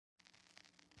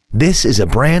This is a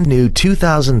brand new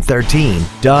 2013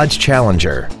 Dodge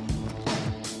Challenger.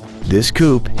 This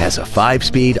coupe has a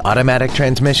 5-speed automatic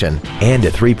transmission and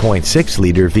a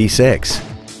 3.6-liter V6.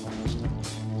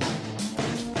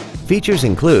 Features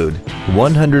include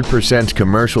 100%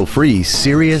 commercial-free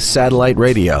Sirius satellite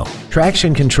radio,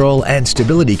 traction control and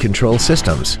stability control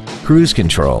systems, cruise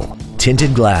control,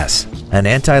 tinted glass, an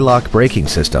anti-lock braking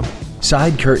system,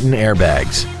 side curtain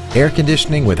airbags, air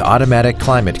conditioning with automatic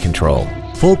climate control,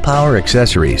 full power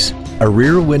accessories, a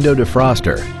rear window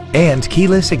defroster, and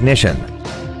keyless ignition.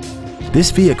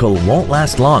 This vehicle won't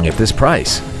last long at this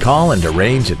price. Call and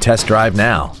arrange a test drive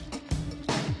now.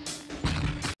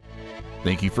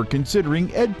 Thank you for considering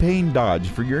Payne Dodge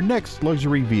for your next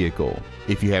luxury vehicle.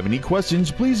 If you have any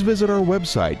questions, please visit our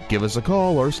website, give us a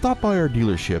call, or stop by our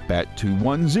dealership at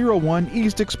 2101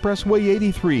 East Expressway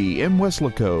 83 in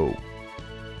Weslaco.